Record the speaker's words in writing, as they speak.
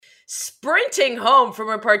sprinting home from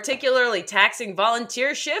a particularly taxing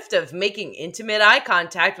volunteer shift of making intimate eye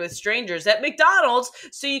contact with strangers at McDonald's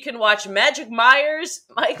so you can watch Mike Myers'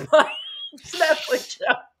 Netflix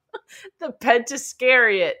show, The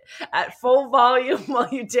Pentascariot, at full volume while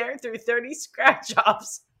you tear through 30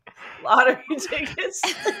 scratch-offs, lottery tickets,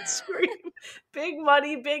 and scream, big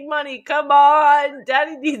money, come on,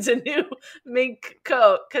 daddy needs a new mink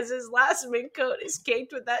coat, because his last mink coat is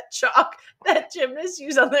caked with that chalk that gymnasts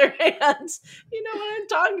use on their hands. You know what I'm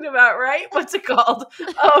talking about, right? What's it called?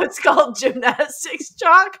 Oh, it's called gymnastics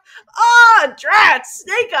chalk. Ah, drats,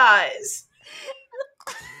 snake eyes.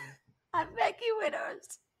 I'm Becky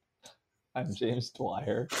Winters. I'm James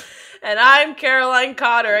Dwyer. And I'm Caroline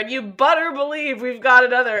Cotter, and you better believe we've got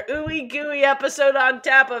another ooey gooey episode on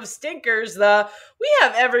tap of Stinkers. We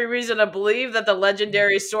have every reason to believe that the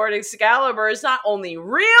legendary Sword Excalibur is not only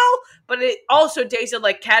real, but it also tasted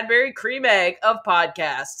like Cadbury Cream Egg of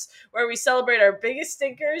podcasts, where we celebrate our biggest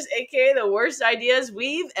stinkers, aka the worst ideas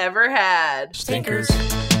we've ever had. Stinkers.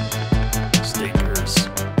 Stinkers.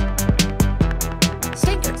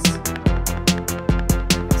 Stinkers.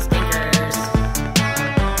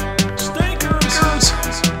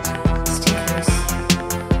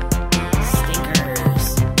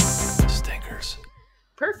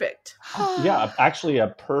 Perfect. Yeah, actually a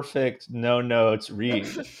perfect no notes read,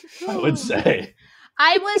 I would say.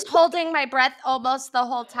 I was holding my breath almost the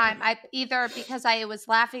whole time. Either because I was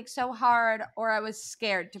laughing so hard or I was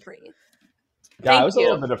scared to breathe. Yeah, I was a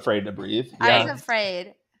little bit afraid to breathe. Yeah. I was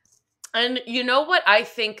afraid. And you know what I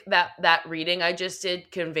think that reading I just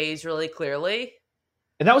did conveys really clearly?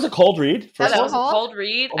 And that was a cold read. That was a cold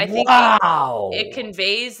read. I think it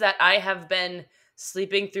conveys that I have been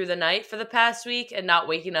sleeping through the night for the past week and not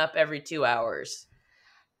waking up every 2 hours.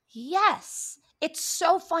 Yes. It's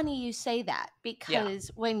so funny you say that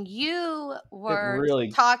because when you were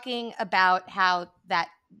talking about how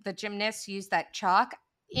the gymnasts use that chalk,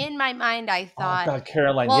 in my mind I thought, oh God,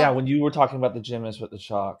 Caroline, when you were talking about the gymnast with the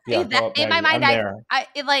chalk, in my mind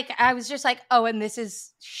I was just like, oh, and this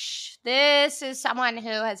is someone who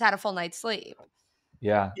has had a full night's sleep.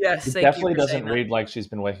 Yeah. Yes. It definitely doesn't read like she's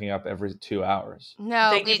been waking up every 2 hours. No.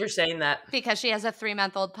 Thank you for saying that. Because she has a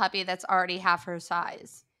 3-month-old puppy that's already half her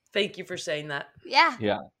size. Thank you for saying that. Yeah.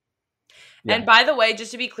 Yeah. And by the way, just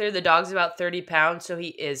to be clear, the dog's about 30 pounds, so he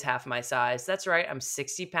is half my size. That's right. I'm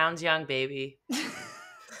 60 pounds young, baby.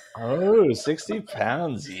 Oh, 60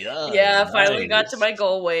 pounds. Yeah. Yeah, finally got to my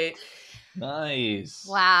goal weight. Nice.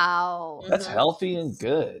 Wow. That's healthy and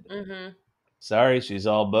good. Mm-hmm. Sorry, she's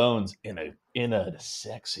all bones in a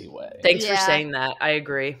sexy way. Thanks for saying that. I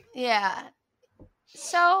agree. Yeah.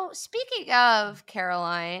 So, speaking of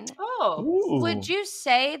Caroline, would you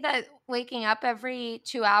say that waking up every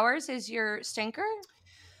 2 hours is your stinker?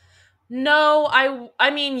 No,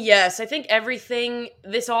 I mean, yes. I think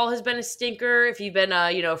this all has been a stinker. If you've been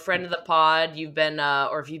a friend of the pod, you've been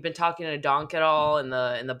or if you've been talking to Donk at all in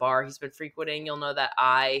the bar he's been frequenting, you'll know that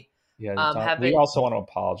we also want to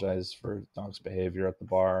apologize for Donk's behavior at the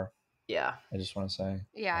bar. Yeah. I just want to say.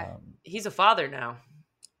 Yeah. He's a father now.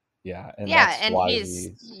 Yeah. And he's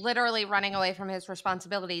literally running away from his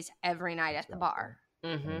responsibilities every night at the bar.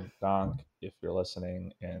 Mm-hmm. Donk, if you're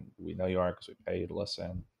listening, and we know you are because we pay you to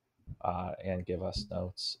listen, and give us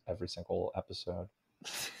notes every single episode.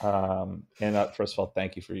 First of all,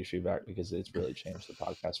 thank you for your feedback because it's really changed the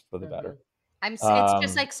podcast for the better. It's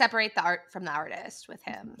just like separate the art from the artist with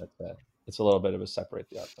him. That's it. It's a little bit of a separate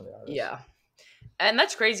the art from the artist. Yeah. And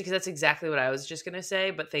that's crazy because that's exactly what I was just going to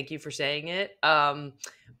say, but thank you for saying it.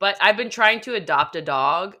 But I've been trying to adopt a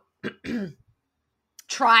dog.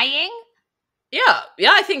 Trying? Yeah,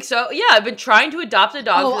 I think so. Yeah, I've been trying to adopt a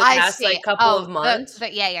dog for the past couple of months.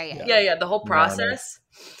 Yeah, the whole process.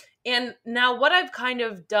 And now what I've kind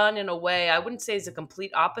of done in a way, I wouldn't say is a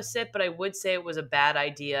complete opposite, but I would say it was a bad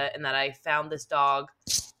idea in that I found this dog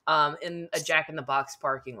in a Jack in the Box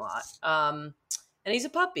parking lot. And he's a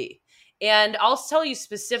puppy. And I'll tell you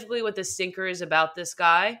specifically what the stinker is about this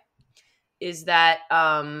guy. Is that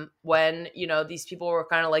when, these people were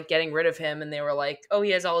kind of like getting rid of him and they were like, oh, he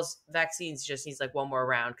has all his vaccines, he just needs like one more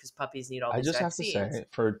round because puppies need all these vaccines. Have to say,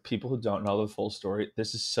 for people who don't know the full story,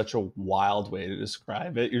 this is such a wild way to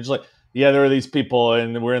describe it. You're just like, yeah, there are these people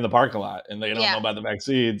and we're in the parking lot and they don't know about the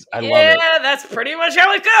vaccines. I love it. Yeah, that's pretty much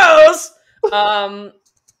how it goes.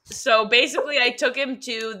 So basically I took him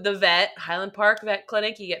to the vet, Highland Park Vet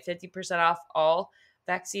Clinic. You get 50% off all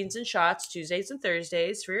vaccines and shots Tuesdays and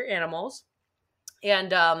Thursdays for your animals.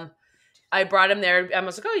 And I brought him there. I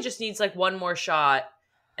was like, oh, he just needs like one more shot.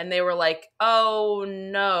 And they were like, oh,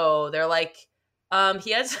 no. They're like,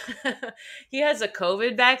 He has he has a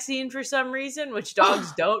COVID vaccine for some reason, which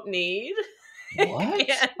dogs don't need.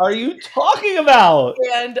 What are you talking about?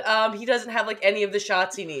 And he doesn't have like any of the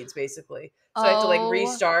shots he needs, basically. So I have to like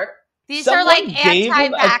restart. These are like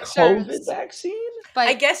anti-vaxxers. COVID vaccine? But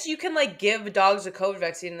I guess you can like give dogs a COVID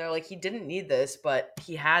vaccine, and they're like, he didn't need this, but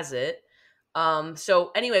he has it.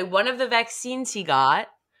 So anyway, one of the vaccines he got,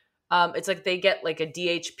 it's like they get like a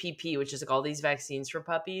DHPP, which is like all these vaccines for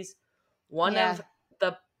puppies. One of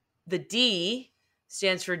the D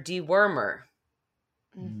stands for dewormer.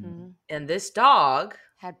 Mm-hmm. And this dog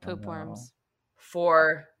had poop worms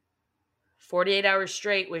for 48 hours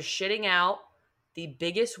straight, was shitting out the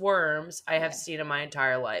biggest worms I have seen in my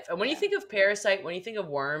entire life. And when you think of parasite, when you think of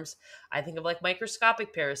worms, I think of like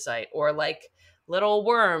microscopic parasite or like little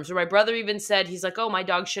worms. Or my brother even said, he's like, oh, my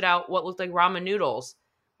dog shit out what looked like ramen noodles.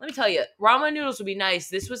 Let me tell you, ramen noodles would be nice.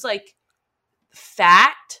 This was like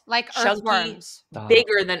fat, like earthworms,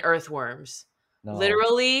 bigger than earthworms. No.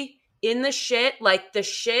 Literally in the shit, like the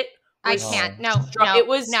shit. I can't. No, it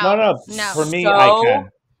was no. For me, so I can.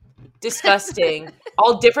 Disgusting.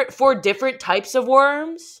 All different, 4 different types of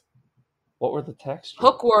worms. What were the textures?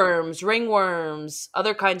 Hookworms, ringworms,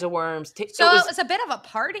 other kinds of worms. So it was a bit of a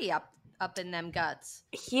party up in them guts.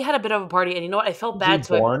 He had a bit of a party, and you know what? I felt bad. Was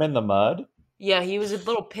he born in the mud? Yeah, he was a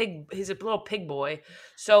little pig. He's a little pig boy.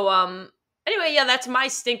 So anyway, yeah, that's my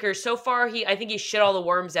stinker. So far, I think he shit all the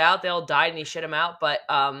worms out. They all died, and he shit them out. But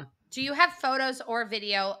do you have photos or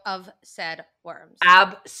video of said worms?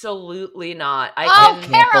 Absolutely not. I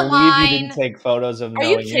can't believe you didn't take photos of knowing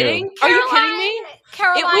you. Are you kidding? Are you kidding me?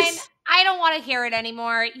 Caroline, I don't want to hear it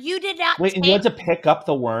anymore. You did not. Wait, and you had to pick up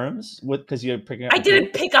the worms because you're picking up. I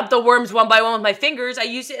didn't pick up the worms one by one with my fingers. I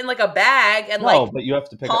used it in like a bag and but you have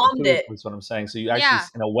to pick up the poop. That's what I'm saying. So you actually,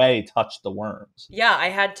 in a way, touched the worms. Yeah, I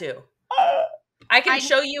had to. I can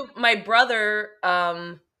show you my brother.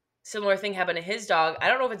 Similar thing happened to his dog. I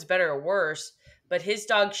don't know if it's better or worse, but his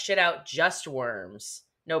dog shit out just worms,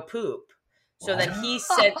 no poop. So then he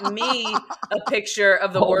sent me a picture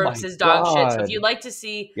of the worms his dog shit. So if you'd like to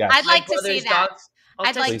see, I'd like to see that.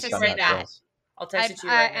 I'd like to see that. I'll text it to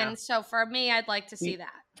you right now. And so for me, I'd like to see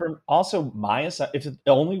that. For also if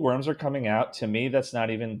only worms are coming out, to me, that's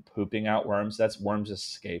not even pooping out worms. That's worms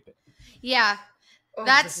escaping. Yeah,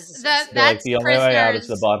 that's like the only way out is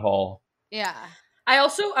the butthole. Yeah.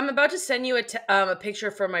 I'm about to send you a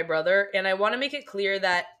picture from my brother, and I want to make it clear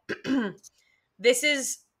that this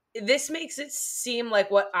makes it seem like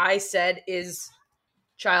what I said is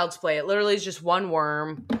child's play. It literally is just one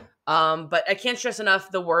worm. But I can't stress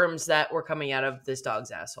enough the worms that were coming out of this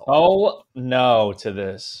dog's asshole. Oh no to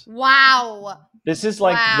this. Wow. This is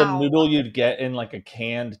like the noodle you'd get in like a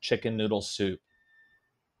canned chicken noodle soup.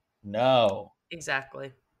 No.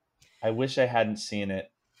 Exactly. I wish I hadn't seen it.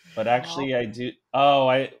 But actually, I do. Oh,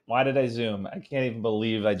 why did I zoom? I can't even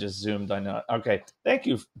believe I just zoomed on it. Okay, thank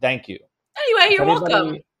you. Anyway, you're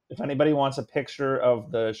welcome. If anybody wants a picture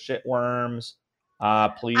of the shit worms,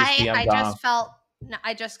 please DM Dom.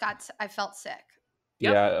 I felt sick.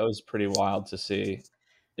 Yep. Yeah, it was pretty wild to see.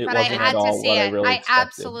 It but wasn't I had at all to see what it. I really expected.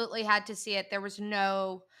 Absolutely had to see it. There was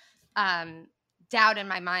no doubt in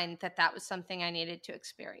my mind that was something I needed to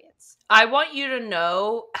experience. I want you to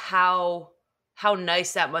know how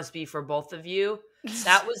nice that must be for both of you.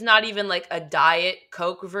 That was not even like a Diet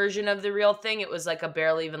Coke version of the real thing. It was like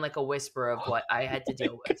barely even like a whisper of what I had to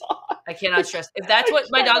deal with. God. I cannot stress. If that's what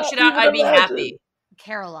my dog shit out, I'd be happy.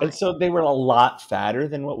 Caroline. And so they were a lot fatter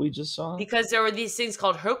than what we just saw? Because there were these things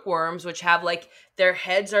called hookworms, which have like their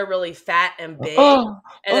heads are really fat and big. And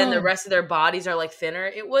then the rest of their bodies are like thinner.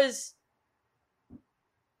 It was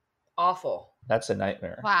awful. That's a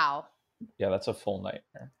nightmare. Wow. Yeah, that's a full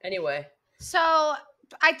nightmare. Anyway. So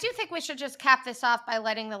I do think we should just cap this off by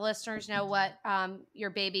letting the listeners know what your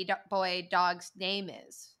baby boy dog's name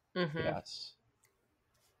is. Mm-hmm. Yes.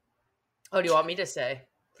 Oh, do you want me to say?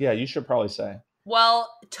 Yeah, you should probably say. Well,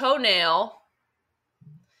 Toenail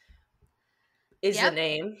is the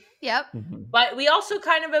name. Yep. Mm-hmm. But we also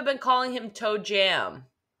kind of have been calling him Toe Jam.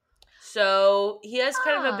 So he has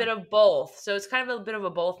kind of a bit of both. So it's kind of a bit of a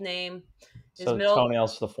both name.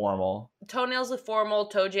 Toenail's the formal. Toenail's the formal.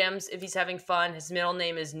 Toe Jam's if he's having fun. His middle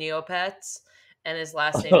name is Neopets, and his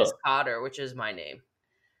last name is Cotter, which is my name.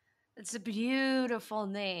 It's a beautiful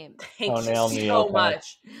name. Thank you so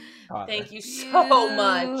much. Thank you so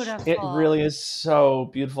much. It really is so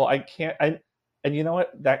beautiful. And you know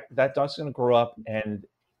what? That dog's going to grow up, and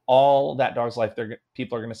all that dog's life,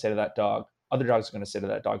 people are going to say to that dog, other dogs are going to say to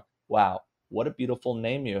that dog, "Wow, what a beautiful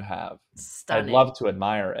name you have." Stunning. I'd love to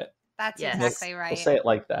admire it. That's exactly right. We'll say it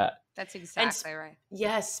like that. That's exactly right.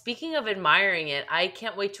 Yes. Speaking of admiring it, I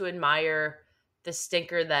can't wait to admire the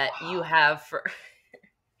stinker that you have for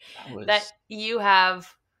that you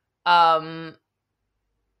have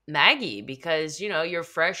Maggie, because you're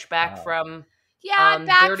fresh back from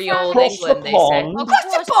back dirty from old England, they say.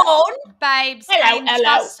 Across the pond, babes.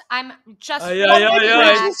 Hello. I'm just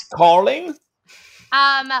She's calling.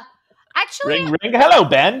 Actually, ring. Hello,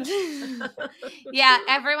 Ben. Yeah,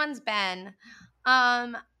 everyone's Ben.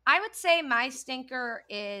 I would say my stinker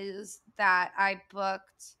is that I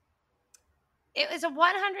booked. It was a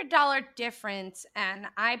 $100 difference, and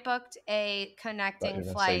I booked a connecting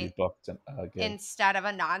flight instead of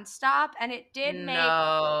a nonstop, and it did make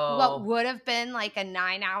what would have been like a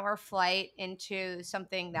 9-hour flight into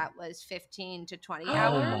something that was 15 to 20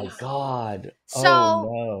 hours. Oh my God!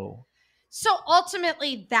 So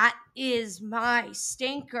ultimately, that is my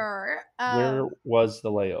stinker. Where was the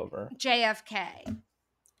layover? JFK.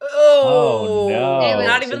 Oh no! It was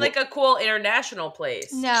not even like a cool international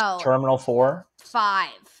place. No. Terminal 4? 5.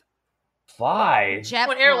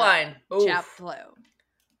 What airline? JetBlue.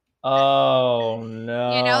 Oh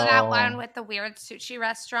no! You know that one with the weird sushi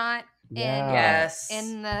restaurant? Yes.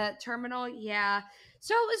 In the terminal? Yeah.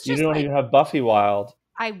 So it was just you don't even have Buffy Wild.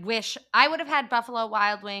 I wish I would have had Buffalo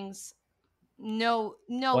Wild Wings. No.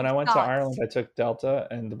 When I went to Ireland, I took Delta,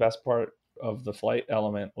 and the best part of the flight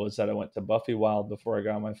element was that I went to Buffy Wild before I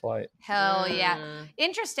got on my flight. Hell yeah.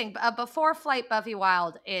 Interesting. Before flight Buffy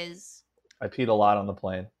Wild is... I peed a lot on the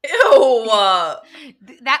plane. Ew!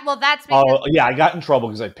 That's because... Oh, yeah, I got in trouble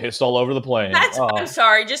because I pissed all over the plane. I'm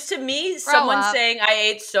sorry. Just to me, someone saying I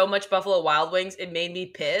ate so much Buffalo Wild Wings, it made me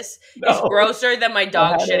piss, is grosser than my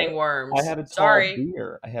dog shitting worms. I had a tall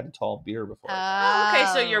beer. I had a tall beer before. Okay,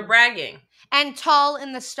 so you're bragging. And tall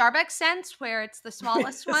in the Starbucks sense, where it's the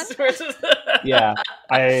smallest one. Yeah,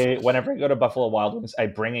 whenever I go to Buffalo Wild Wings, I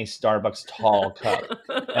bring a Starbucks tall cup,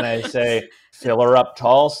 and I say, "Fill her up,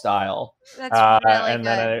 tall style." That's really and good.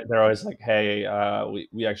 then they're always like, "Hey,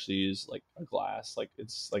 we actually use like a glass, like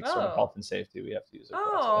it's like sort of health and safety. We have to use a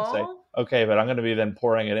glass." And I say, "Okay, but I'm going to be then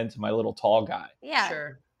pouring it into my little tall guy." Yeah,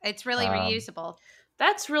 sure. It's really reusable.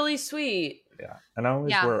 That's really sweet. Yeah, and I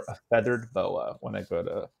always wear a feathered boa when I go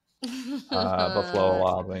to Buffalo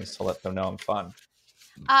Wild Wings to let them know I'm fun.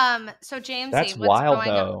 So Jamesy, that's what's wild going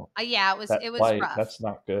though. On? Yeah, it was flight, rough. That's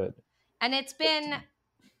not good. And it's been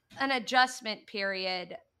an adjustment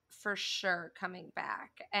period for sure coming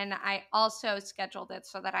back. And I also scheduled it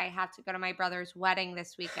so that I have to go to my brother's wedding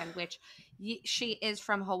this weekend, which she is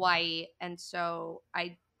from Hawaii, and so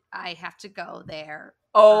I have to go there.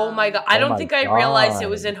 Oh my God. I don't think I realized it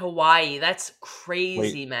was in Hawaii. That's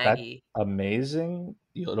crazy, Maggie. That's amazing.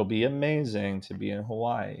 It'll be amazing to be in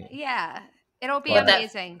Hawaii. Yeah, it'll be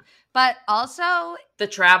amazing. But also the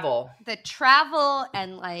travel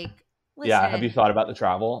and like, listen, yeah. Have you thought about the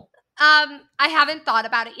travel? I haven't thought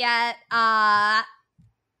about it yet. But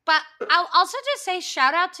I'll also just say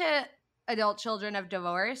shout out to adult children of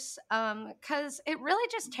divorce, because it really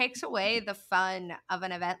just takes away the fun of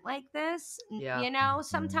an event like this,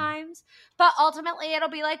 sometimes. But ultimately it'll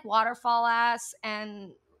be like waterfall ass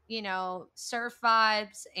and surf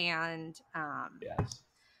vibes, and yes.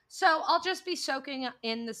 So I'll just be soaking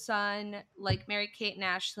in the sun like Mary-Kate and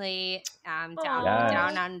Ashley down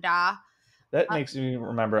under. That makes me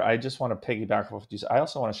remember, I just want to piggyback off what you said. I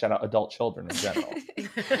also want to shout out adult children in general.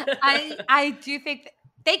 I do think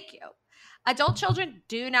thank you. Adult children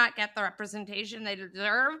do not get the representation they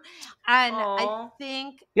deserve, and I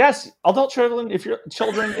think yes, adult children. If you're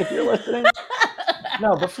listening,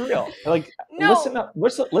 no, but for real,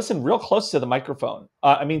 listen real close to the microphone.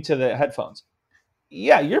 To the headphones.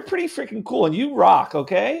 Yeah, you're pretty freaking cool, and you rock.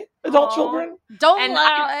 Okay, adult children. Don't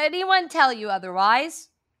let anyone tell you otherwise.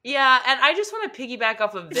 Yeah, and I just want to piggyback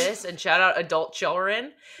off of this and shout out adult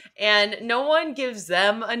children. And no one gives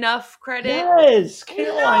them enough credit. Yes,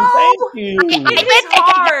 Caroline, thank you. It is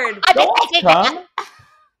hard. Come.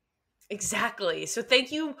 Exactly. So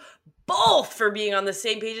thank you both for being on the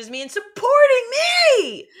same page as me and supporting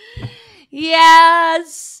me.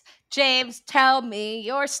 Yes. James, tell me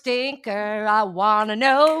your stinker. I want to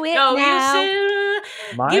know it now.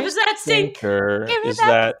 Give us that stinker. Give us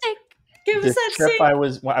that trip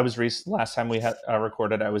last time we had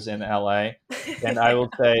recorded, I was in LA, and I will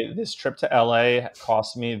say this trip to LA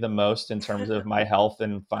cost me the most in terms of my health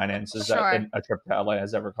and finances that a trip to LA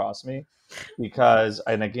has ever cost me, because,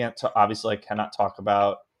 and again, obviously I cannot talk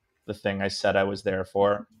about the thing I said I was there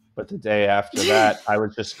for, but the day after that, I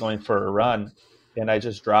was just going for a run, and I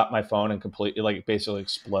just dropped my phone and completely, basically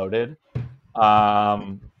exploded.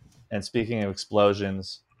 And speaking of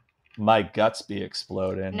explosions, my guts be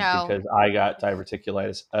exploding because I got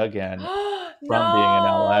diverticulitis again from being in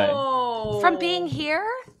LA. From being here?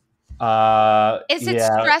 Is it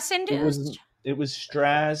stress induced? It was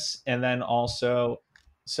stress, and then also,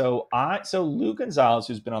 so Lou Gonzalez,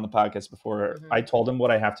 who's been on the podcast before, I told him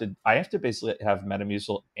what I have to basically have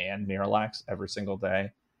Metamucil and Miralax every single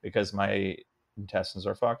day because my intestines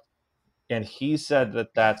are fucked, and he said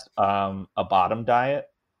that that's a bottom diet.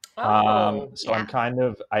 So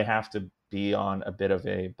I have to be on a bit of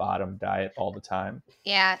a bottom diet all the time.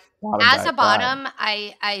 Yeah, as a bottom,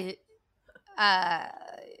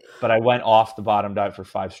 but I went off the bottom diet for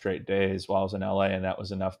 5 straight days while I was in LA, and that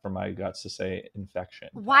was enough for my guts to say infection.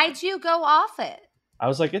 Why'd you go off it? I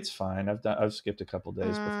was like, it's fine. I've skipped a couple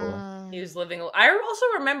days before. He was living. I also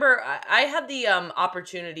remember I had the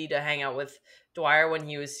opportunity to hang out with Dwyer when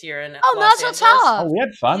he was here in Los Angeles. Oh, we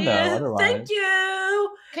had fun though. Otherwise. Thank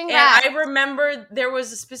you. Congrats. And I remember there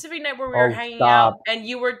was a specific night where we were hanging out, and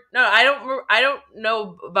you were I don't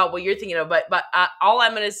know about what you're thinking of, but all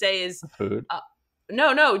I'm gonna say is food.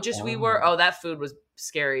 No, just we were. Oh, that food was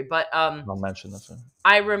scary, but I'll mention the food.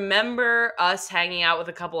 I remember us hanging out with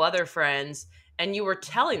a couple other friends, and you were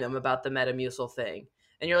telling them about the Metamucil thing,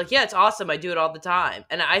 and you're like, "Yeah, it's awesome. I do it all the time."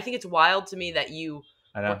 And I think it's wild to me that you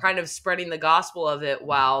were kind of spreading the gospel of it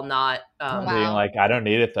while not being like, "I don't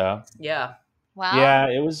need it though." Yeah. Wow. Yeah,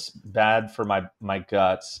 it was bad for my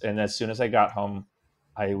guts, and as soon as I got home,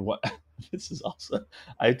 this is also.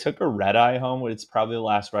 I took a red eye home. It's probably the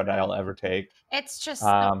last red eye I'll ever take. It's just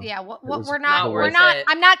we're not.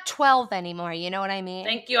 I'm not 12 anymore. You know what I mean?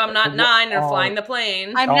 Thank you. I'm not 9 and flying the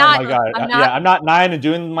plane. I'm not. My God. I'm not 9 and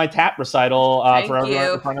doing my tap recital for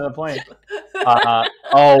everyone in front of the plane.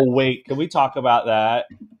 Oh wait, can we talk about that?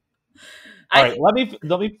 All right, let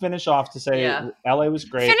me finish off to say LA was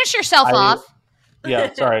great. Finish yourself off.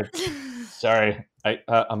 Yeah, sorry.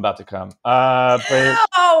 I'm about to come. I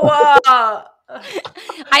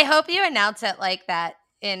hope you announce it like that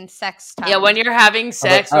in sex time. Yeah, when you're having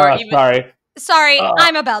sex, or even sorry,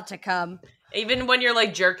 I'm about to come. Even when you're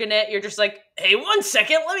like jerking it, you're just like, hey, 1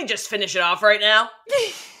 second, let me just finish it off right now.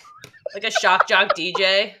 Like a shock jock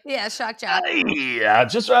DJ. Yeah, shock jock. Yeah,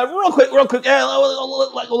 just real quick. Yeah,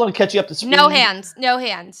 let me catch you up to speed. No hands.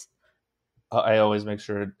 I always make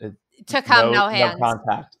sure to come, no hands. No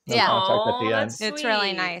contact. No contact at the end. It's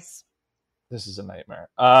really nice. This is a nightmare.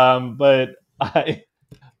 But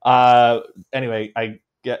anyway, I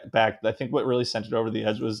get back. I think what really sent it over the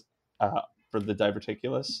edge was for the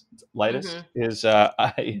diverticulitis is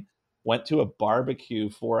I went to a barbecue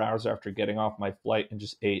 4 hours after getting off my flight and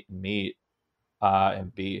just ate meat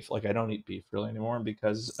and beef. Like I don't eat beef really anymore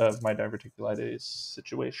because of my diverticulitis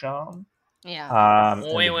situation. Yeah.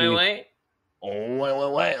 Wait. A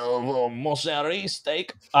little mozzarella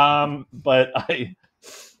steak. But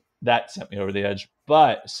that sent me over the edge.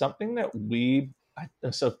 But something that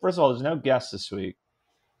so first of all, there's no guests this week,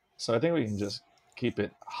 so I think we can just keep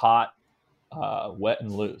it hot, wet,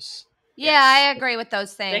 and loose. Yeah, I agree with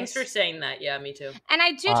those things. Thanks for saying that. Yeah, me too. And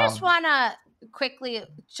I do just want to quickly,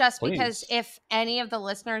 because if any of the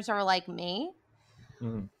listeners are like me,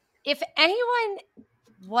 if anyone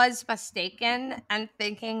was mistaken and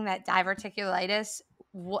thinking that diverticulitis,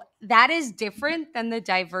 that is different than the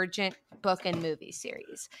Divergent book and movie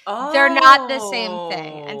series. They're not the same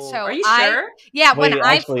thing. And so are you sure? Yeah.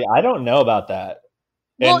 I don't know about that.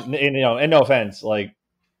 And no offense, like.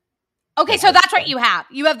 Okay, so that's what you have.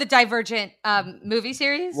 You have the Divergent movie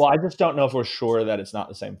series? Well, I just don't know if we're sure that it's not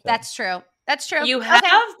the same thing. That's true. You have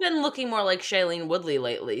been looking more like Shailene Woodley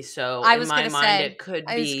lately, so in my mind it could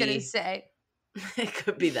be. I was going to say. It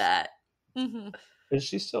could be that. Mm-hmm. Is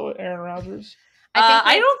she still with Aaron Rodgers?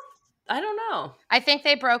 I don't know. I think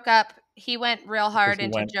they broke up. He went real hard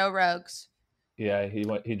into Joe Rogan's. Yeah, he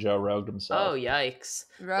Joe Rogan himself. Oh yikes!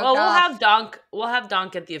 Well, we'll have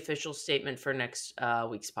Donk get the official statement for next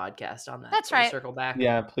week's podcast on that. That's right. Circle back.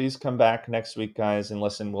 Yeah, please come back next week, guys, and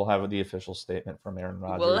listen. We'll have the official statement from Aaron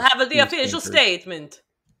Rodgers. We'll have the official statement.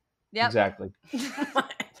 Yep. Exactly.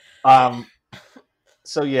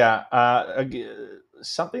 So yeah,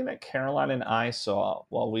 something that Caroline and I saw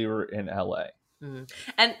while we were in LA. Mm-hmm.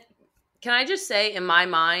 And can I just say, in my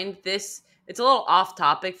mind, it's a little off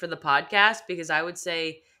topic for the podcast because I would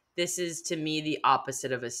say this is to me the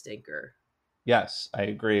opposite of a stinker. Yes, I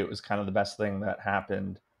agree. It was kind of the best thing that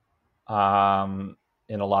happened in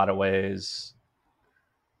a lot of ways.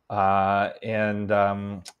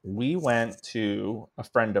 And we went to a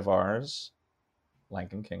friend of ours,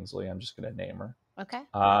 Lankin Kingsley. I'm just going to name her. Okay.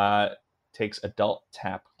 Takes adult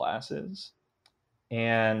tap classes,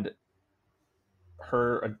 and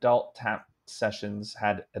her adult tap sessions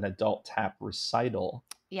had an adult tap recital.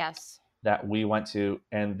 Yes. That we went to,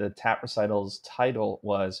 and the tap recital's title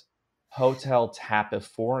was Hotel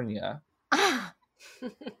Tapifornia.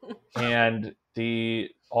 And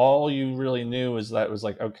all you really knew is that it was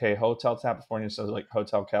like, okay, Hotel California, so like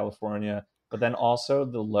Hotel California, but then also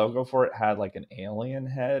the logo for it had like an alien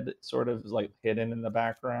head sort of like hidden in the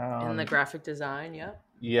background. In the graphic design, yeah.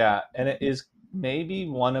 Yeah, and it is maybe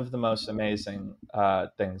one of the most amazing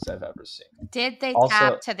things I've ever seen. Did they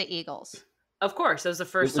tap to the Eagles? Of course, it was the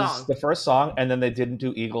first song. The first song, and then they didn't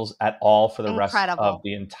do Eagles at all for the rest of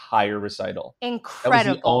the entire recital. Incredible. That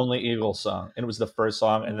was the only Eagles song, and it was the first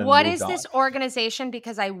song. And then what is this organization?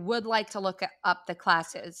 Because I would like to look up the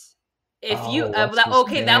classes. If you that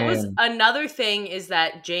was another thing, is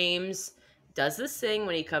that James does this thing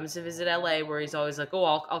when he comes to visit LA, where he's always like, "Oh,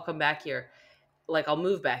 I'll come back here, like I'll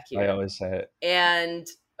move back here." I always say it. And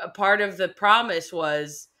a part of the promise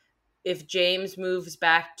was, if James moves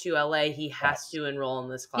back to LA, he has to enroll in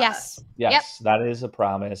this class. Yes, that is a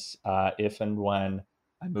promise. If and when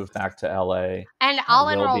I move back to LA, and I'll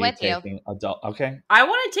enroll with you. Okay, I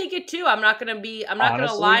want to take it too. I'm not going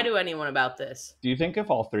to lie to anyone about this. Do you think if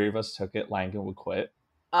all three of us took it, Langdon would quit?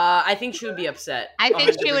 I think she would be upset. I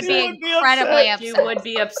think she would be incredibly upset. She would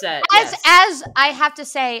be upset. As I have to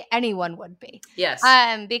say, anyone would be. Yes.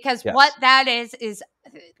 Because what that is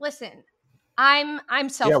listen. I'm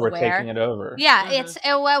self-aware. Yeah, we're taking it over. Yeah, it's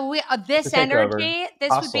this energy.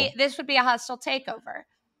 This would be a hostile takeover.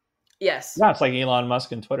 Yes. No, it's like Elon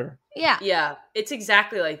Musk and Twitter. Yeah. Yeah, it's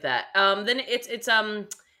exactly like that. Then it's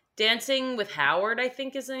Dancing with Howard, I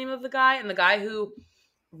think is the name of the guy, and the guy who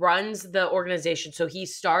runs the organization. So he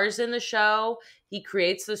stars in the show, he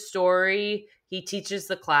creates the story, he teaches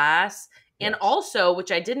the class, and also,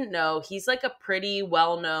 which I didn't know, he's like a pretty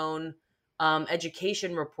well-known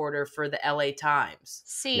education reporter for the LA Times.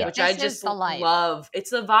 See, which I just love.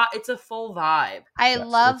 It's a vibe. It's a full vibe. I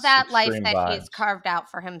love that life that he's carved out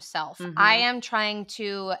for himself. Mm-hmm. I am trying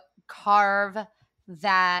to carve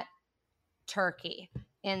that turkey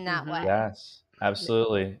in that way. Yes,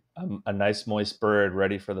 absolutely. A nice moist bird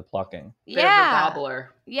ready for the plucking. Bit of a gobbler.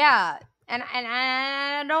 Yeah, and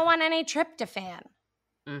I don't want any tryptophan.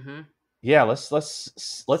 Mm-hmm. Yeah, let's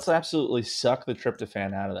absolutely suck the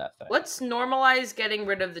tryptophan out of that thing. Let's normalize getting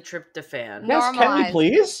rid of the tryptophan. Yes, can we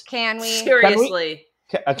please? Can we? Seriously.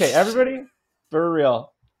 Okay, everybody, for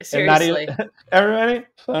real. Seriously. Everybody,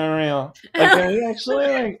 for real. Like, can we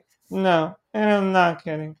actually, no, and I'm not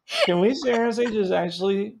kidding. Can we seriously just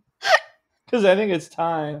actually, because I think it's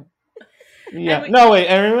time. Yeah. No, wait,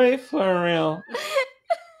 everybody, for real.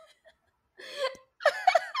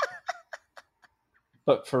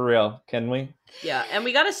 But for real, can we? Yeah, and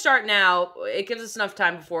we got to start now. It gives us enough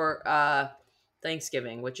time before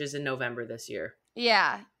Thanksgiving, which is in November this year.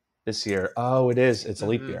 Yeah. This year. Oh, it is. It's a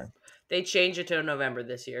leap year. They changed it to November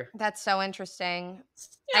this year. That's so interesting.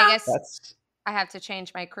 Yeah. I guess I have to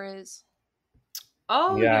change my cruise.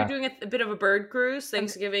 Oh, you're doing a bit of a bird cruise,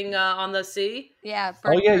 Thanksgiving on the sea? Yeah.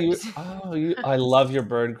 I love your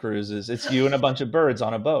bird cruises. It's you and a bunch of birds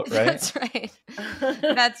on a boat, right? That's right.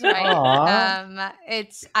 That's right.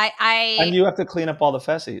 It's and you have to clean up all the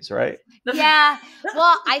fessies, right? Yeah.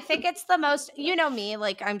 Well, I think it's the most, you know me,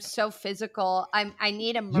 like I'm so physical. I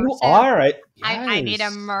need immersive. You are, right? Yes. I need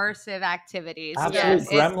immersive activities. Absolute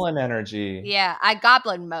gremlin energy. Yeah.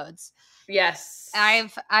 Goblin modes. Yes.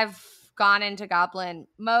 I've gone into goblin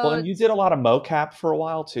mode. Well, and you did a lot of mocap for a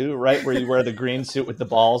while too, right? Where you wear the green suit with the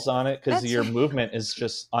balls on it because your movement is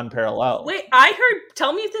just unparalleled. Wait, I heard.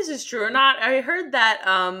 Tell me if this is true or not. I heard that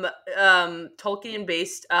Tolkien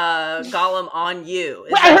based Gollum on you.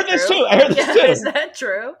 I heard this too. Is that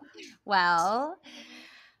true? Well,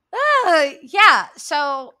 yeah.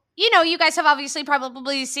 So. You know, you guys have obviously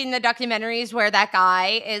probably seen the documentaries where that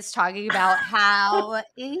guy is talking about how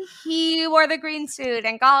he wore the green suit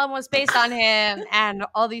and Gollum was based on him and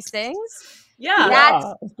all these things. Yeah. That's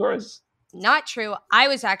of course. Not true. I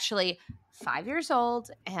was actually 5 years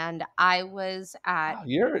old and I was at... Wow,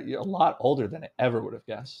 you're a lot older than I ever would have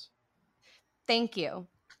guessed. Thank you.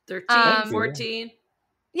 13, 14?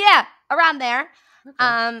 Yeah, around there.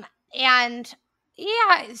 Okay. And...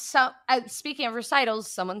 Yeah, so speaking of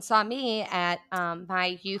recitals, someone saw me at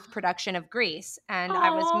my youth production of Grease, and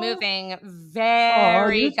I was moving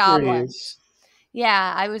very Goblin. Grease.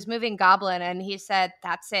 Yeah, I was moving Goblin, and he said,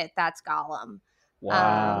 "That's it, that's Gollum."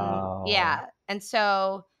 Wow. Yeah, and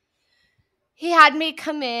so he had me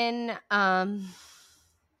come in to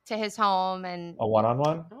his home, and a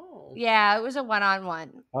one-on-one. Oh. Yeah, it was a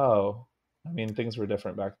one-on-one. Oh. I mean, things were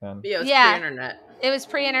different back then. Yeah, it was pre-internet. It was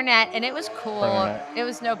pre-internet, and it was cool. It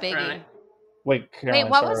was no biggie. Wait, Caroline,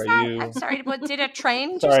 what was that? I'm sorry. What did a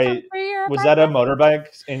train just come through your apartment? Was that a motorbike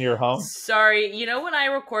in your home? Sorry, when I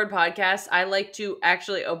record podcasts, I like to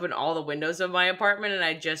actually open all the windows of my apartment, and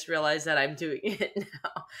I just realized that I'm doing it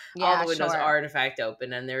now. Yeah, all the windows are in fact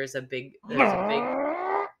open, and there's a big.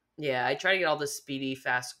 Yeah, I try to get all the speedy,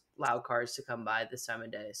 fast, loud cars to come by this time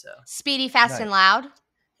of day. So speedy, fast, and loud.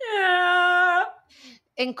 Yeah,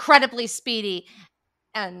 incredibly speedy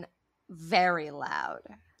and very loud.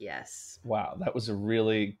 Yes. Wow, that was a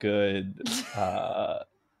really good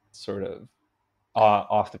sort of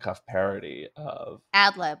off the cuff parody of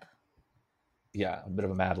ad lib. Yeah, a bit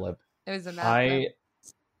of a Mad Lib. It was a Mad Lib.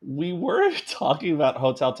 We were talking about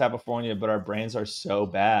Hotel California, but our brains are so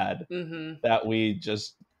bad that we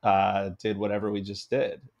just did whatever we just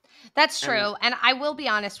did. That's true. And I will be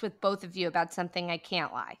honest with both of you about something. I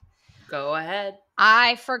can't lie. Go ahead.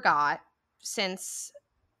 I forgot, since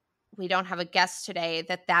we don't have a guest today,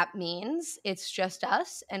 that means it's just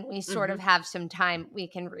us, and we sort of have some time we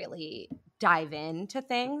can really dive into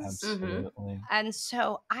things. Absolutely. And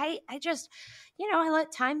so I just, I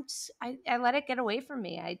let I let it get away from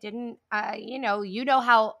me. I didn't, you know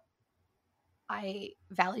how I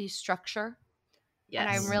value structure. Yes. And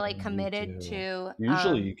I'm really committed to.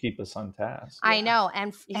 Usually, you keep us on task. I know,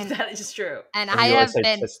 and that is true. And I have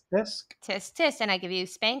been tisk, and I give you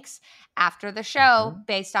spanks after the show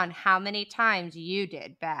based on how many times you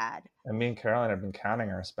did bad. And me and Caroline have been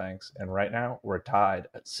counting our spanks, and right now we're tied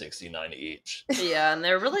at 69 each. Yeah, and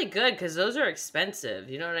they're really good because those are expensive.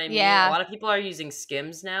 You know what I mean? Yeah. A lot of people are using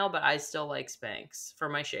Skims now, but I still like Spanx for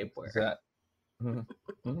my shapewear.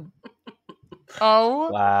 Oh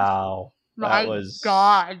wow. My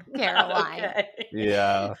God, Caroline. Okay.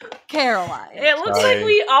 Yeah. Caroline. It looks like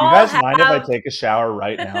we all you guys mind if I take a shower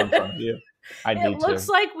right now in front of you? It looks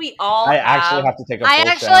like we all I actually have to take a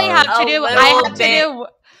full shower. I have to do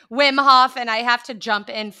Wim Hof, and I have to jump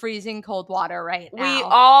in freezing cold water right now. We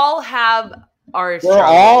all have our We're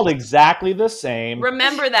all exactly the same.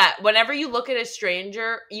 Remember that whenever you look at a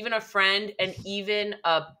stranger, even a friend and even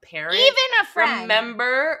a parent,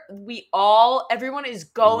 remember everyone is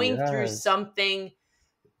going through something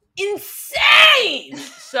insane.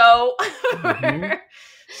 So,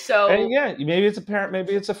 so and yeah, maybe it's a parent,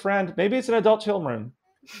 maybe it's a friend, maybe it's an adult children.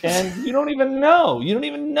 And you don't even know. You don't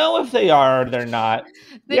even know if they are or they're not.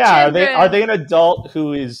 Are they an adult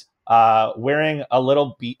who is wearing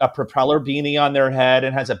a propeller beanie on their head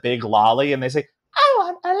and has a big lolly, and they say, "I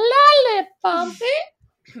want a lolly, Bumpy."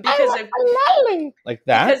 Like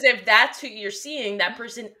that. Because if that's who you're seeing, that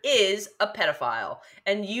person is a pedophile,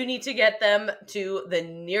 and you need to get them to the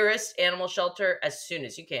nearest animal shelter as soon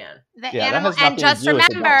as you can. And just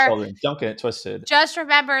remember, don't get it twisted. Just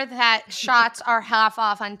remember that shots are half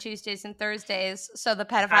off on Tuesdays and Thursdays, so the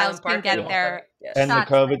pedophiles can get their and the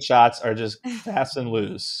COVID shots are just fast and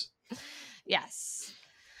loose. Yes.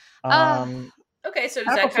 Okay, so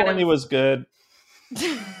does California was good.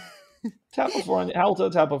 Hotel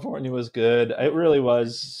California was good. It really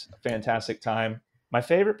was a fantastic time. My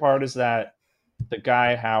favorite part is that the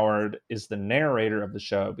guy Howard is the narrator of the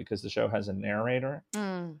show, because the show has a narrator.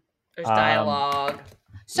 There's dialogue.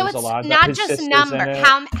 So it's not just number.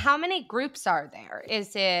 How many groups are there?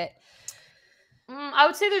 Is it? I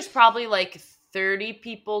would say there's probably like 30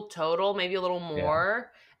 people total, maybe a little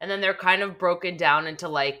more. And then they're kind of broken down into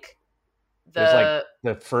like the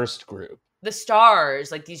first group. The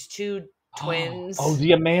stars, like these two twins. Oh, the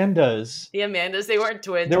Amandas. The Amandas, they weren't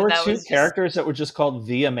twins. There were two characters that were just called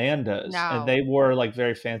the Amandas. No. And they wore like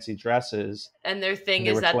very fancy dresses. And their thing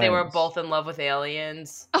is that twins. They were both in love with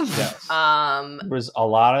aliens. Yes. There was a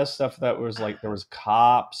lot of stuff that was like, there was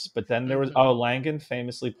cops, but then there was, Langan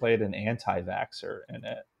famously played an anti-vaxxer in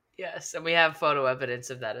it. Yes, and we have photo evidence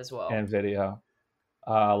of that as well. And video.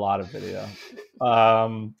 A lot of video.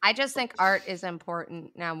 I just think art is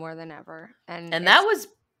important now more than ever, and that was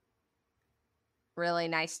really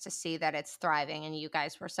nice to see that it's thriving, and you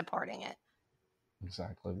guys were supporting it.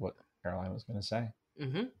 Exactly what Caroline was going to say.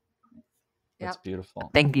 Mm-hmm. That's beautiful.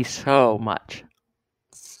 Thank you so much.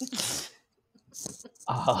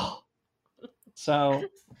 So,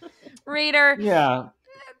 reader. Yeah.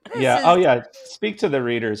 Oh yeah. Speak to the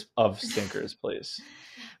readers of Stinkers, please.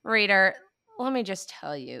 Reader. Let me just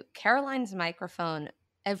tell you, Caroline's microphone,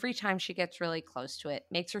 every time she gets really close to it,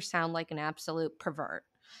 makes her sound like an absolute pervert.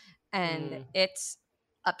 And it's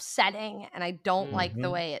upsetting, and I don't like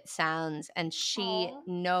the way it sounds. And she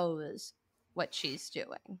knows what she's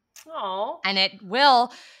doing. Aww. And it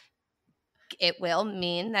will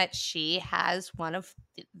mean that she has one of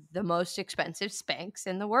the most expensive Spanx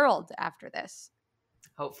in the world after this.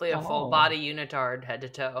 Hopefully a full body unitard head to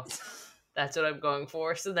toe. That's what I'm going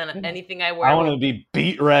for. So then anything I wear, I want to be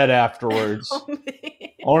beet red afterwards.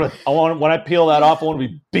 I want when I peel that off, I want to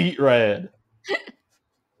be beet red.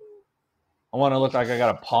 I want to look like I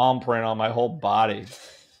got a palm print on my whole body.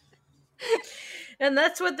 And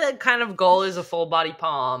that's what the kind of goal is, a full body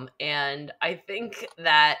palm. And I think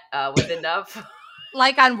that with enough...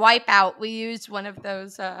 Like on Wipeout, we used one of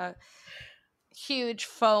those huge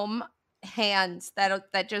foam hands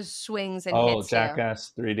that just swings and hits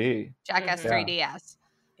Jackass you. 3D. Jackass 3D, yes.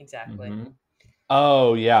 Exactly. Mm-hmm.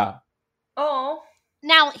 Oh, yeah. Oh.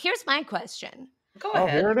 Now, here's my question. Go ahead.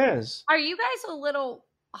 Oh, here it is. Are you guys a little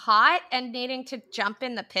hot and needing to jump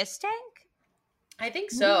in the piss tank? I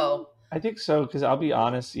think so. I think so, because I'll be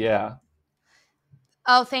honest, yeah.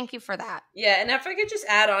 Oh, thank you for that. Yeah, and if I could just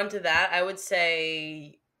add on to that, I would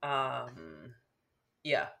say,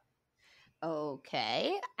 yeah.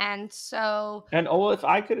 Okay, and so... And if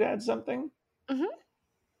I could add something? Mm-hmm.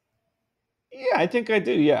 Yeah, I think I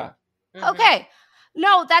do, yeah. Mm-hmm. Okay.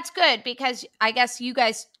 No, that's good, because I guess you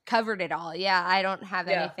guys covered it all. Yeah, I don't have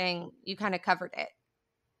anything. You kind of covered it.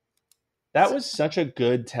 That was such a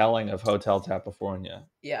good telling of Hotel Tapifornia.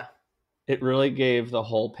 Yeah. It really gave the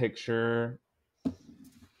whole picture...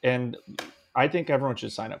 And I think everyone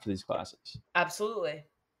should sign up for these classes. Absolutely.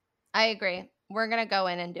 I agree. We're going to go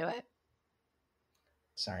in and do it.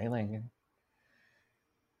 Sorry, Langan.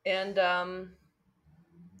 And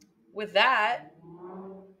with that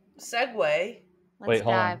segue... Wait,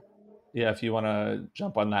 hold on. Yeah, if you want to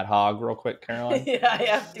jump on that hog real quick, Caroline. Yeah,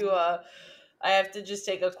 I have to just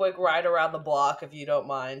take a quick ride around the block, if you don't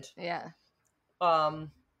mind. Yeah.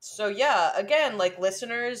 So yeah, again, like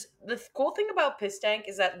listeners, the cool thing about Piss Tank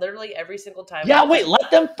is that literally every single time... Yeah, wait, let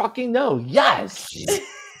them fucking know. Yes.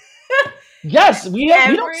 Yes, we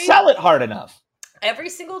don't sell it hard enough. Every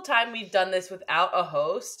single time we've done this without a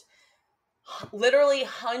host, literally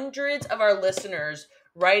hundreds of our listeners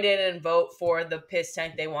write in and vote for the Piss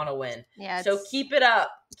Tank they want to win. Yeah. So keep it up.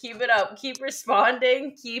 Keep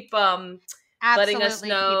responding. Keep letting us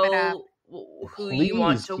know who you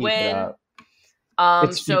want to win.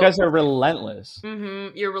 You guys are relentless.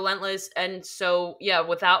 Mm-hmm, you're relentless. And so, yeah,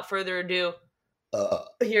 without further ado,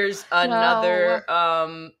 here's another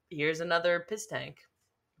Piss Tank.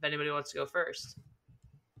 If anybody wants to go first.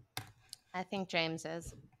 I think James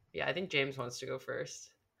is. Yeah, I think James wants to go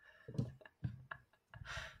first.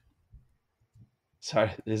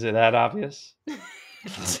 Sorry, is it that obvious?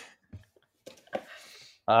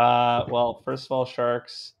 Well, first of all,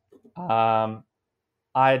 Sharks,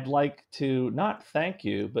 I'd like to not thank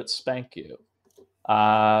you, but spank you.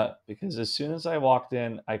 Because as soon as I walked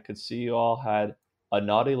in, I could see you all had a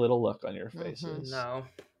naughty little look on your faces. No.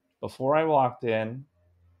 Before I walked in,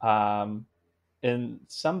 and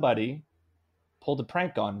somebody pulled a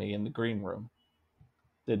prank on me in the green room,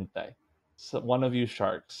 didn't they? So one of you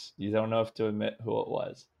Sharks. You don't know if to admit who it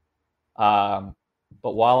was. But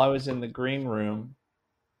while I was in the green room,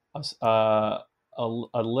 a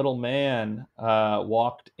little man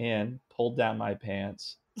walked in, pulled down my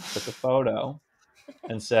pants, took a photo,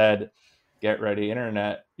 and said, "Get ready,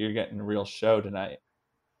 internet. You're getting a real show tonight,"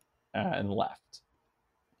 and left.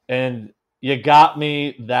 And you got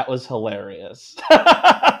me. That was hilarious.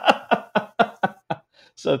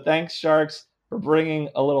 So thanks, Sharks, for bringing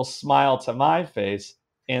a little smile to my face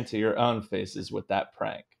and to your own faces with that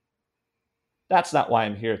prank. That's not why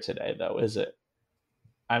I'm here today, though, is it?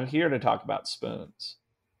 I'm here to talk about spoons.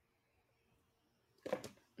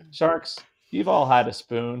 Sharks, you've all had a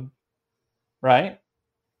spoon, right?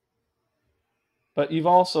 But you've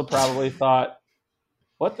also probably thought,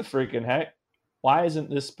 what the freaking heck? Why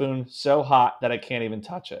isn't this spoon so hot that I can't even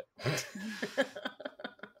touch it?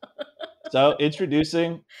 So,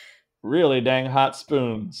 introducing Really Dang Hot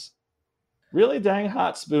Spoons. Really Dang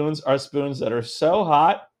Hot Spoons are spoons that are so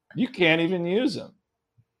hot, you can't even use them.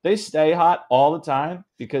 They stay hot all the time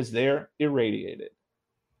because they're irradiated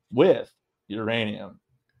with uranium.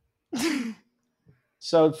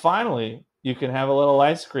 So finally, you can have a little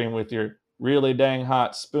ice cream with your really dang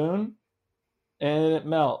hot spoon, and it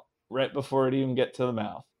melt right before it even get to the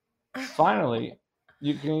mouth. Finally,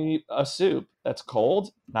 you can eat a soup that's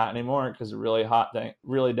cold. Not anymore, because a really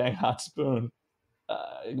dang hot spoon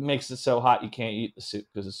it makes it so hot you can't eat the soup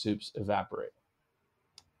because the soup's evaporating.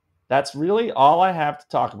 That's really all I have to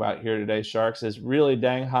talk about here today, Sharks, is really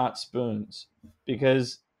dang hot spoons.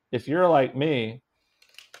 Because if you're like me,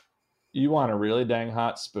 you want a really dang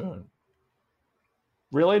hot spoon.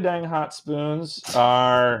 Really dang hot spoons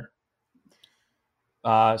are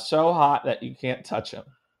so hot that you can't touch them.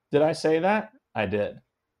 Did I say that? I did.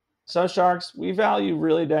 So, Sharks, we value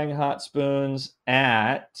really dang hot spoons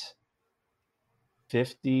at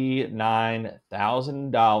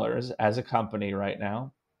 $59,000 as a company right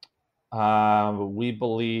now. We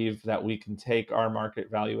believe that we can take our market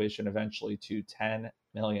valuation eventually to $10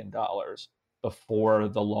 million before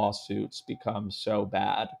the lawsuits become so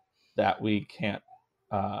bad that we can't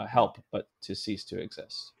help but to cease to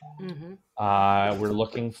exist. We're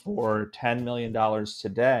looking for $10 million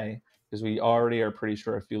today because we already are pretty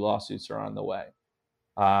sure a few lawsuits are on the way.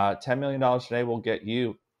 $10 million today will get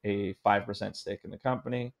you a 5% stake in the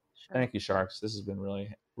company. Sure. Thank you, Sharks. This has been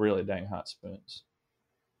really, really dang hot spoons.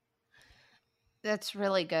 That's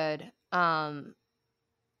really good. And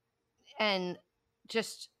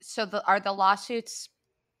just so are the lawsuits,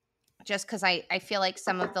 just because I feel like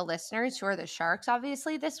some of the listeners who are the Sharks,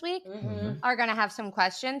 obviously, this week are going to have some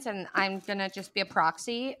questions, and I'm going to just be a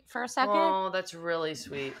proxy for a second. Oh, that's really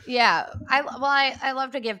sweet. Yeah. I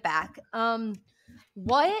love to give back.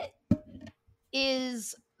 What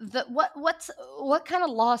is what kind of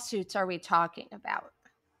lawsuits are we talking about?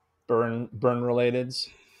 Burn relateds.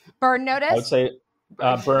 Burn notice? I would say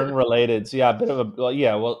burn relateds. Yeah, a bit of a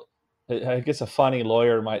well, I guess a funny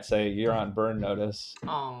lawyer might say you're on burn notice.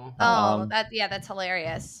 That's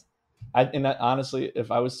hilarious. Honestly, if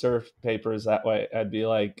I was served papers that way,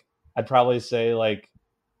 I'd probably say like,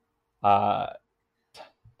 heck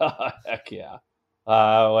yeah,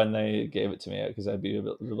 when they gave it to me, because I'd be a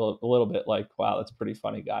little bit like, wow, that's a pretty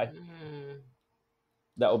funny guy.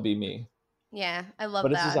 That would be me. Yeah, I love that.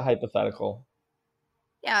 But this is a hypothetical.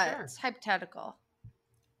 Yeah, sure. It's hypothetical.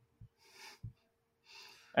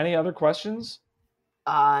 Any other questions?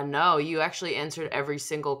 No, you actually answered every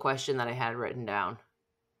single question that I had written down.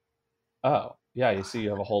 Oh, yeah, you see you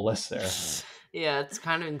have a whole list there. Yeah, it's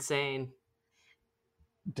kind of insane.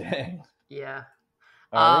 Dang. Yeah.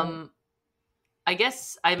 Right. I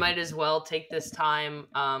guess I might as well take this time,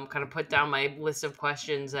 kind of put down my list of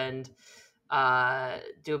questions and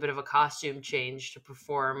do a bit of a costume change to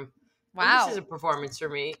perform. Wow. This is a performance for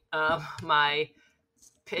me. My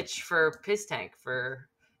pitch for Piss Tank for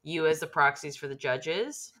you as the proxies for the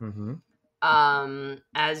judges.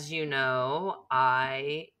 As you know,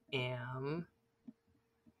 I am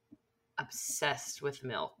obsessed with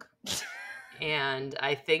milk. And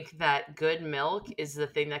I think that good milk is the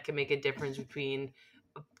thing that can make a difference between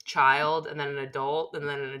a child and then an adult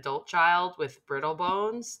child with brittle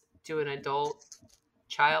bones to an adult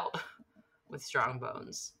child with strong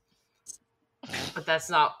bones. But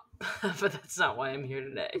that's not why I'm here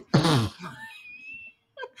today.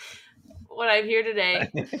 What I'm here today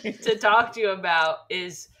to talk to you about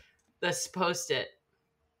is this Post-it.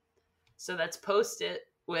 So that's Post-it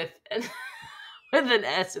with an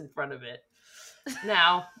S in front of it.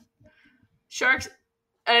 Now, Sharks,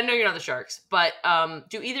 I know you're not the Sharks, but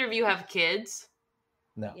do either of you have kids?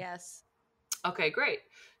 No. Yes. Okay, great.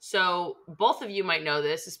 So both of you might know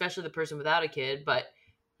this, especially the person without a kid, but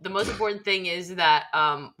the most important thing is that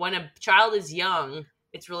when a child is young,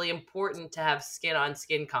 it's really important to have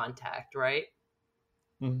skin-on-skin contact, right?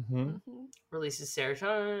 Releases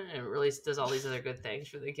serotonin and does all these other good things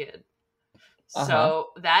for the kid. So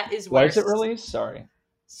that is where... Why is it released? Sorry.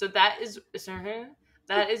 So that is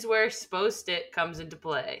where Post-it comes into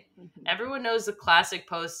play. Everyone knows the classic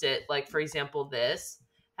Post-it, like, for example, this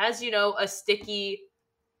has, a sticky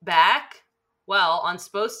back. Well, on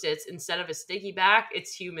Post-its, instead of a sticky back,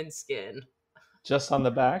 it's human skin. Just on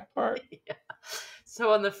the back part? Yeah.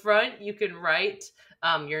 So on the front, you can write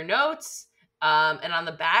your notes. And on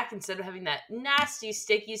the back, instead of having that nasty,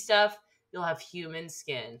 sticky stuff, you'll have human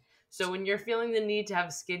skin. So when you're feeling the need to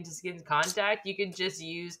have skin-to-skin contact, you can just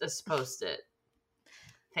use a Post-it.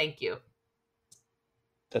 Thank you.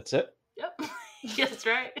 That's it? Yep. That's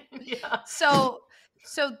right. Yeah. So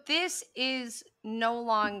this is no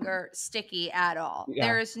longer sticky at all. Yeah.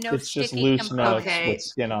 There is no sticky just loose notes with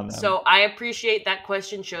skin on them. So I appreciate that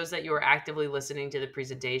question. Shows that you were actively listening to the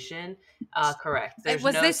presentation. Correct. There's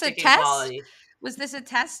was no this a test? Quality. Was this a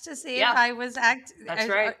test to see if I was That's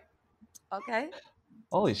right. Okay.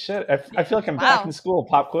 Holy shit! I feel like I'm back in school.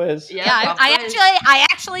 Pop quiz. Yeah, I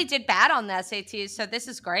actually did bad on the SATs, so this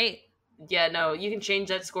is great. Yeah, no, you can change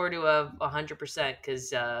that score to 100%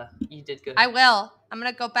 because you did good. I will. I'm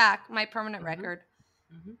gonna go back my permanent record.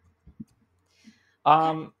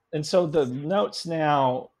 And so the notes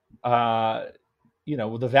now,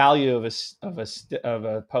 the value of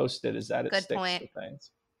a Post-it is that it sticks to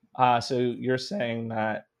things. So you're saying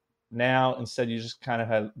that now instead you just kind of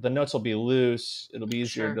have the notes will be loose. It'll be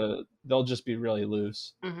easier they'll just be really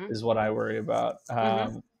loose is what I worry about.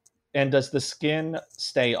 And does the skin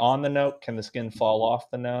stay on the note? Can the skin fall off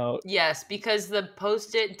the note? Yes, because the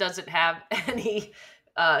Post-it doesn't have any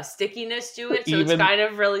stickiness to it. So it's kind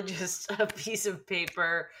of really just a piece of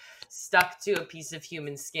paper stuck to a piece of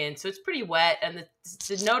human skin. So it's pretty wet, and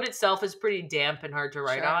the note itself is pretty damp and hard to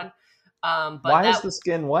write on. But why is the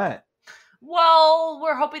skin wet? Well,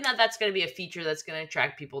 we're hoping that that's going to be a feature that's going to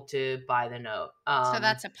attract people to buy the note. So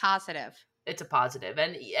that's a positive. It's a positive,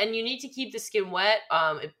 and you need to keep the skin wet.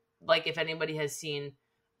 If anybody has seen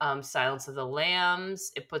Silence of the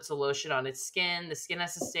Lambs, it puts a lotion on its skin. The skin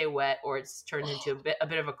has to stay wet, or it's turned into a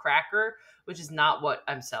bit of a cracker, which is not what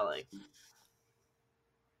I'm selling.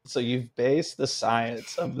 So you've based the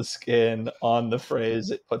science of the skin on the phrase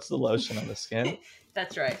 "it puts the lotion on the skin."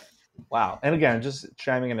 That's right. Wow. And again, just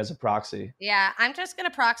chiming in as a proxy. Yeah, I'm just going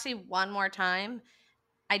to proxy one more time.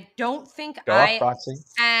 I don't think proxy.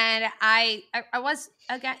 And I was,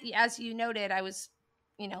 again, as you noted, I was,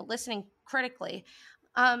 listening critically.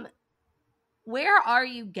 Where are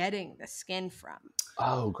you getting the skin from?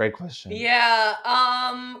 Oh, great question. Yeah,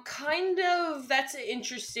 kind of. That's an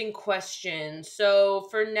interesting question. So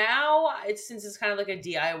for now, since it's kind of like a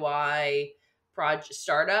DIY project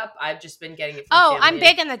startup, I've just been getting it from I'm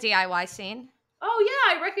big in the DIY scene. Oh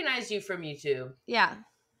yeah, I recognize you from YouTube. Yeah.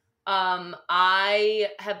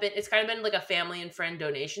 It's kind of been like a family and friend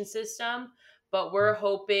donation system, but we're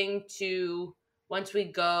hoping to, once we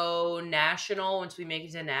make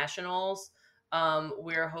it to nationals,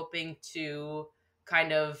 we're hoping to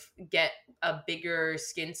kind of get a bigger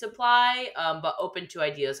skin supply, but open to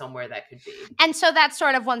ideas on where that could be. And so that's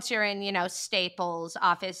sort of once you're in, Staples,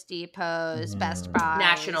 Office Depots, Best Buy.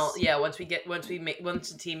 National, yeah. Once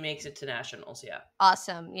the team makes it to nationals, yeah.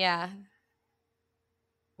 Awesome, yeah.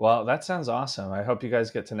 Well, that sounds awesome. I hope you guys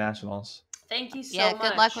get to nationals. Thank you so much. Yeah,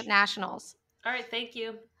 good luck with nationals. All right, thank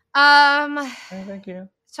you. Thank you.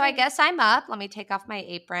 So I guess I'm up. Let me take off my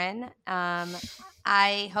apron.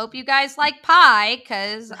 I hope you guys like pie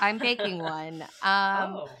because I'm baking one.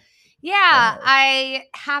 I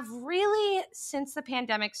have really, since the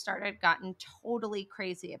pandemic started, gotten totally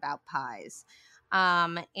crazy about pies.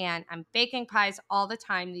 And I'm baking pies all the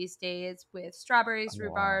time these days with strawberries,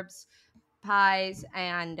 rhubarbs, pies,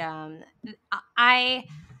 and I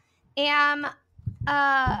am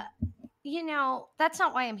that's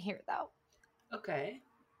not why I'm here though. Okay.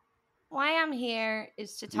 Why I'm here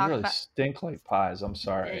is to talk about stink like pies. I'm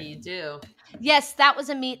sorry. Yeah, you do. Yes, that was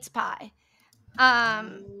a meats pie.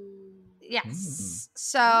 Yes.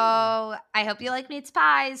 So I hope you like meats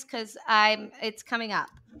pies because it's coming up.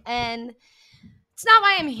 And it's not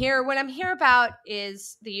why I'm here. What I'm here about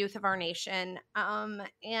is the youth of our nation.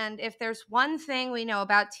 And if there's one thing we know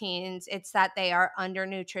about teens, it's that they are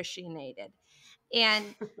undernutritionated. And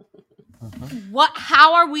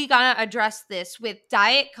how are we going to address this with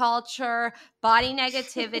diet culture, body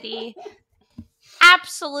negativity,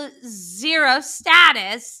 absolute zero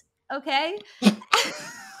status, okay?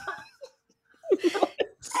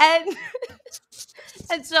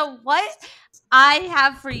 and so what I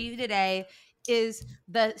have for you today is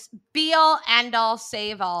the be-all, end-all,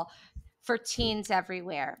 save-all for teens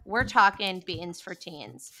everywhere. We're talking beans for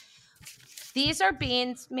teens. These are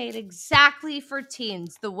beans made exactly for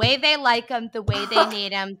teens, the way they like them, the way they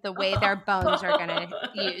need them, the way their bones are going to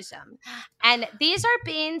use them. And these are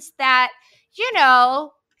beans that,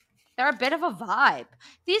 they're a bit of a vibe.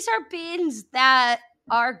 These are beans that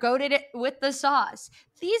are goated with the sauce.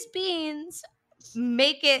 These beans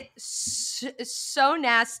make it so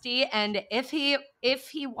nasty, and if he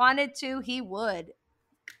wanted to, he would,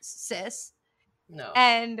 sis. No.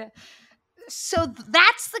 And so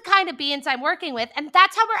that's the kind of beans I'm working with, and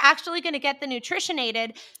that's how we're actually going to get the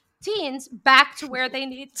nutritionated teens back to where they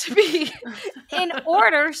need to be in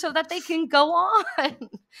order so that they can go on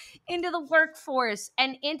into the workforce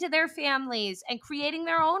and into their families and creating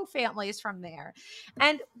their own families from there.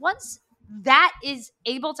 And once that is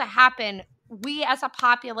able to happen, we as a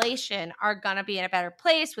population are going to be in a better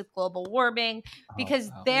place with global warming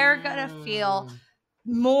because they're going to feel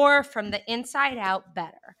more from the inside out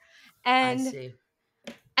better. And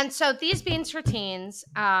so these beans for teens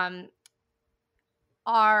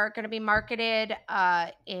are going to be marketed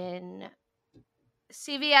in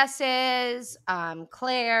CVS's,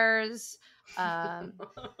 Claire's,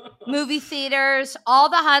 movie theaters, all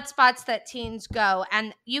the hot spots that teens go.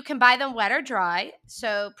 And you can buy them wet or dry,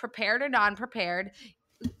 so prepared or non-prepared,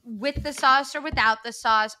 with the sauce or without the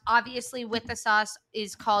sauce. Obviously, with the sauce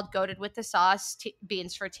is called Goated with the Sauce,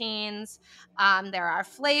 beans for teens. There are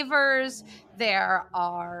flavors. There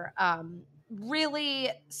are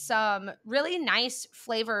some really nice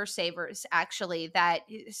flavor savers, actually, that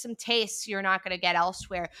some tastes you're not going to get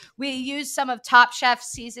elsewhere. We use some of Top Chef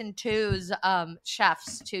season 2's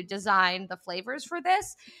chefs to design the flavors for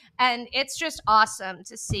this, and it's just awesome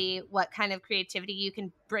to see what kind of creativity you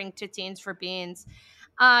can bring to Teens for Beans.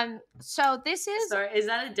 So this is... Sorry, is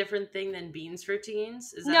that a different thing than Beans for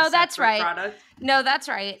Teens? Is that no, a that's right. product? No, that's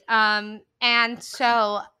right. And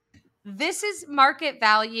so this is market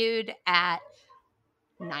valued at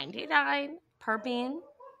 $99 per bean.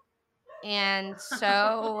 And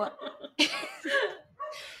so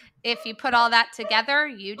if you put all that together,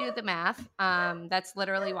 you do the math. That's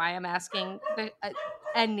literally why I'm asking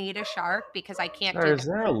Anita Shark, because I can't do Is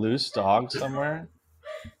there a loose dog somewhere?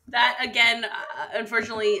 That, again,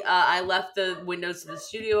 unfortunately, I left the windows of the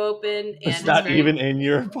studio open. And it's not even in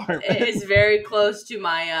your apartment. It's very close to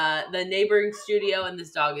my the neighboring studio, and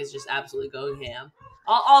this dog is just absolutely going ham.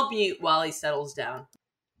 I'll mute while he settles down.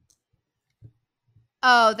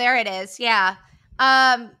 Oh, there it is. Yeah.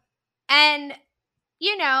 And,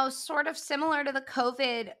 you know, sort of similar to the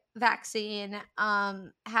COVID vaccine,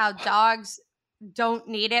 how dogs don't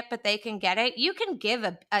need it, but they can get it. You can give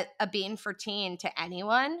a bean for teen to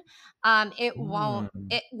anyone. It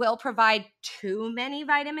will provide too many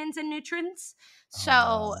vitamins and nutrients.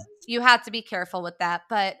 So you have to be careful with that.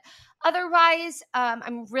 But otherwise,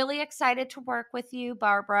 I'm really excited to work with you,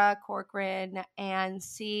 Barbara Corcoran, and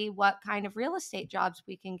see what kind of real estate jobs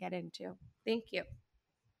we can get into. Thank you.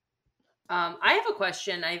 I have a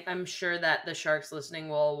question. I'm sure that the sharks listening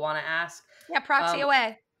will want to ask. Yeah, proxy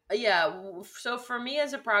away. Yeah. So for me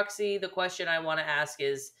as a proxy, the question I want to ask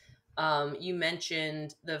is, you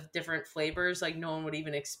mentioned the different flavors like no one would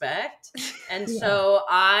even expect. And so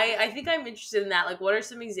I think I'm interested in that. Like, what are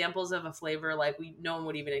some examples of a flavor like no one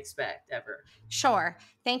would even expect ever? Sure.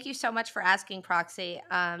 Thank you so much for asking, Proxy.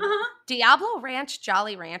 Diablo Ranch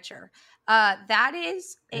Jolly Rancher. That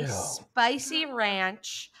is a spicy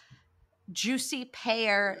ranch, juicy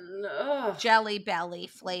pear, jelly belly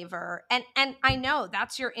flavor. And I know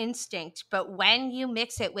that's your instinct, but when you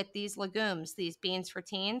mix it with these legumes, these beans for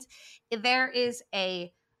teens, there is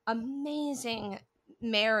a amazing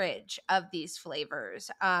marriage of these flavors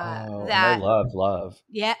that I love.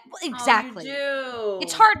 Yeah, exactly. You do.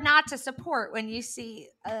 It's hard not to support when you see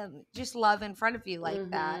just love in front of you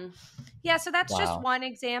like that. Yeah, so that's just one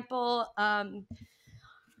example.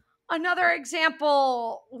 Another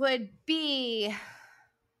example would be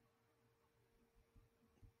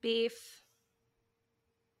beef.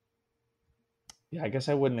 Yeah, I guess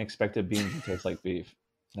I wouldn't expect a bean to taste like beef.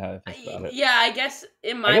 Now that I think about it. Yeah, I guess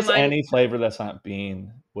in my mind, any flavor that's not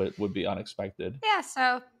bean would be unexpected. Yeah,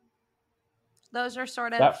 so those are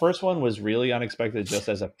sort of... That first one was really unexpected just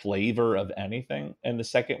as a flavor of anything. And the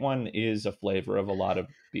second one is a flavor of a lot of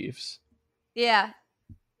beefs. Yeah.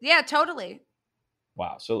 Yeah, totally.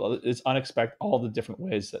 Wow. So it's unexpected, all the different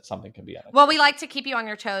ways that something can be unexpected. Well, we like to keep you on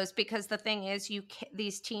your toes because the thing is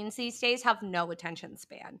these teens these days have no attention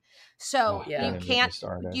span. So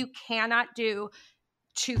you cannot do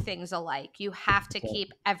two things alike. You have to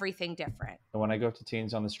keep everything different. And when I go to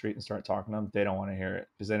teens on the street and start talking to them, they don't want to hear it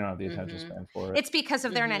because they don't have the attention span for it. It's because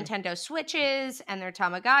of their Nintendo Switches and their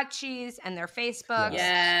Tamagotchis and their Facebooks.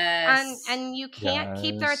 Yes. And you can't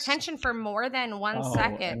keep their attention for more than 1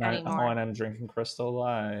 second anymore. And I'm drinking Crystal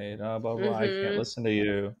Light. Blah, blah, blah. I can't listen to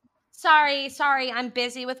you. Sorry, I'm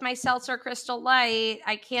busy with my seltzer Crystal Light.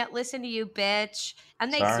 I can't listen to you, bitch.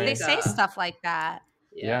 And they say stuff like that.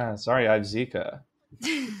 Yeah, sorry, I have Zika.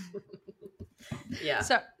 Yeah.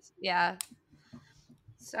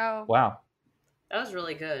 So wow, that was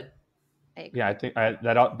really good. Yeah, I think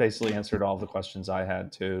that basically answered all the questions I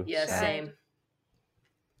had too. Yeah, so. same.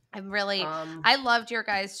 I'm really I loved your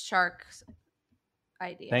guys' sharks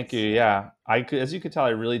ideas. Thank you. Yeah, as you could tell,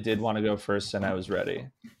 I really did want to go first, and I was ready.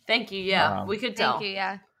 Thank you. Yeah, we could tell. Thank you.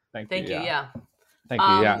 Yeah. Thank you. Yeah. Thank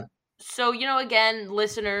you. Yeah. So again,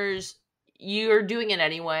 listeners, you're doing it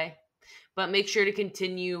anyway. But make sure to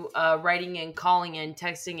continue writing in, calling in,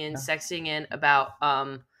 texting in, sexting in about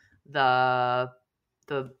the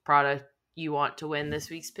product you want to win this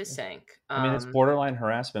week's Piss Tank. I mean, it's borderline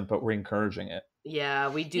harassment, but we're encouraging it. Yeah,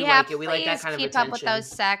 we do like it. We like that kind of attention. Keep up with those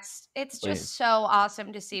sex. It's just so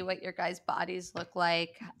awesome to see what your guys' bodies look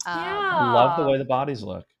like. I love the way the bodies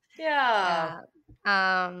look. Yeah.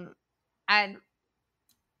 And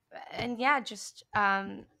yeah, just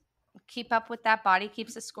keep up with that Body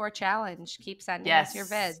Keeps the Score challenge. Keep sending us your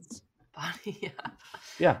vids.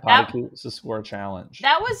 Yeah, body keeps the score challenge.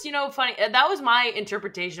 That was, funny. That was my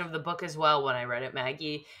interpretation of the book as well when I read it,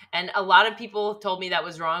 Maggie. And a lot of people told me that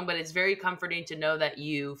was wrong, but it's very comforting to know that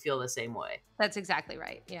you feel the same way. That's exactly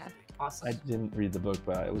right. Yeah. Awesome. I didn't read the book,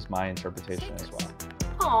 but it was my interpretation as well.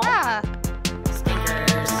 Oh. Yeah.